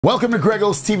Welcome to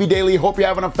Greggles TV Daily. Hope you're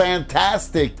having a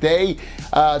fantastic day.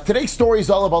 Today's story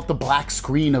is all about the black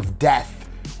screen of death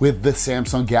with the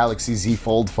Samsung Galaxy Z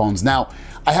Fold phones. Now,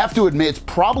 I have to admit, it's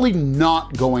probably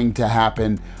not going to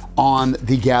happen on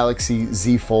the Galaxy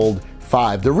Z Fold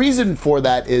 5. The reason for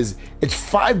that is it's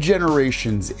 5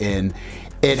 generations in.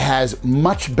 It has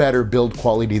much better build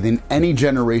quality than any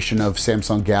generation of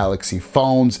Samsung Galaxy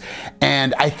phones.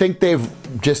 And I think they've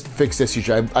just fixed this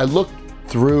issue. I looked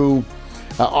through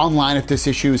online if this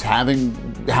issue is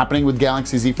happening with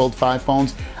Galaxy Z Fold 5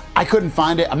 phones. I couldn't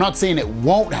find it. I'm not saying it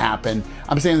won't happen.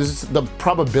 I'm saying the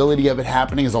probability of it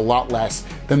happening is a lot less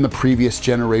than the previous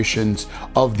generations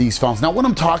of these phones. Now, what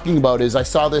I'm talking about is I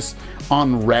saw this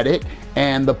on Reddit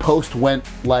and the post went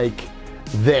like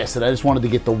this, and I just wanted to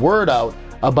get the word out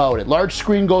about it. Large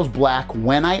screen goes black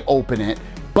when I open it,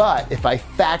 but if I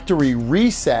factory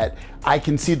reset, I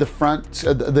can see the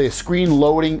the screen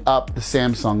loading up the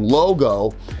Samsung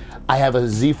logo. I have a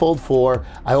Z Fold 4.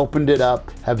 I opened it up,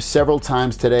 have several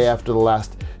times today after the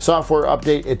last software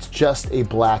update. It's just a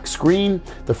black screen.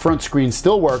 The front screen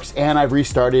still works, and I've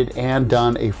restarted and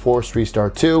done a forced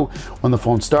restart too. When the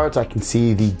phone starts, I can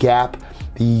see the gap.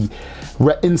 The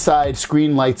inside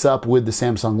screen lights up with the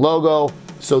Samsung logo,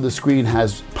 so the screen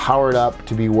has powered up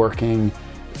to be working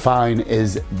fine.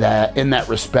 Is that in that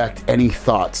respect? Any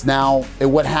thoughts? Now,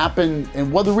 what happened,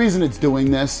 and the reason it's doing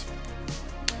this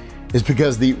is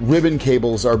because the ribbon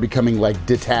cables are becoming like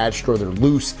detached or they're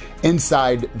loose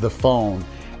inside the phone.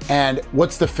 And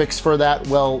what's the fix for that?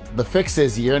 Well, the fix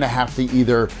is you're gonna have to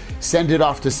either send it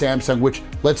off to Samsung, which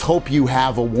let's hope you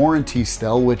have a warranty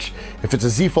still, which if it's a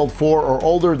Z Fold 4 or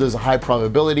older, there's a high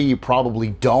probability you probably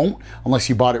don't, unless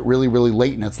you bought it really, really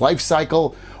late in its life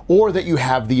cycle, or that you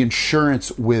have the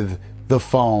insurance with the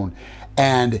phone.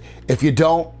 And if you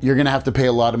don't, you're gonna have to pay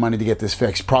a lot of money to get this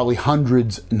fixed, probably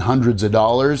hundreds and hundreds of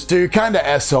dollars. So you're kind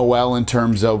of SOL in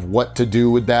terms of what to do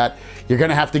with that. You're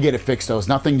gonna have to get it fixed though. There's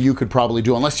nothing you could probably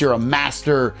do unless you're a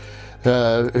master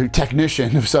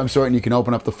technician of some sort and you can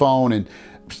open up the phone and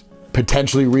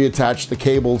potentially reattach the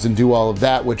cables and do all of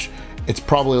that, which it's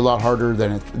probably a lot harder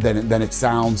than it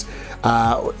sounds,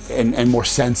 and more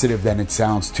sensitive than it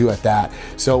sounds too at that.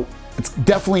 So it's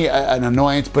definitely an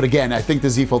annoyance, but again, I think the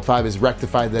Z Fold 5 has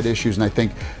rectified that issues, and I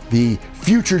think the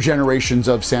future generations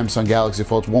of Samsung Galaxy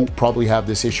Folds won't probably have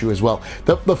this issue as well.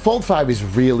 The Fold 5 is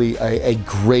really a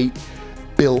great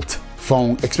built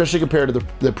phone, especially compared to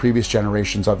the previous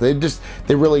generations of it.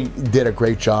 They really did a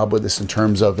great job with this in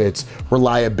terms of its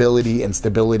reliability and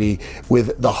stability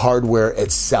with the hardware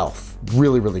itself.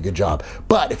 Really, really good job.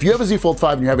 But if you have a Z Fold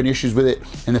 5 and you're having issues with it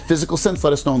in the physical sense,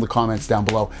 let us know in the comments down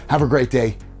below. Have a great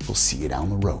day. We'll see you down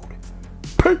the road.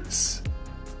 Peace.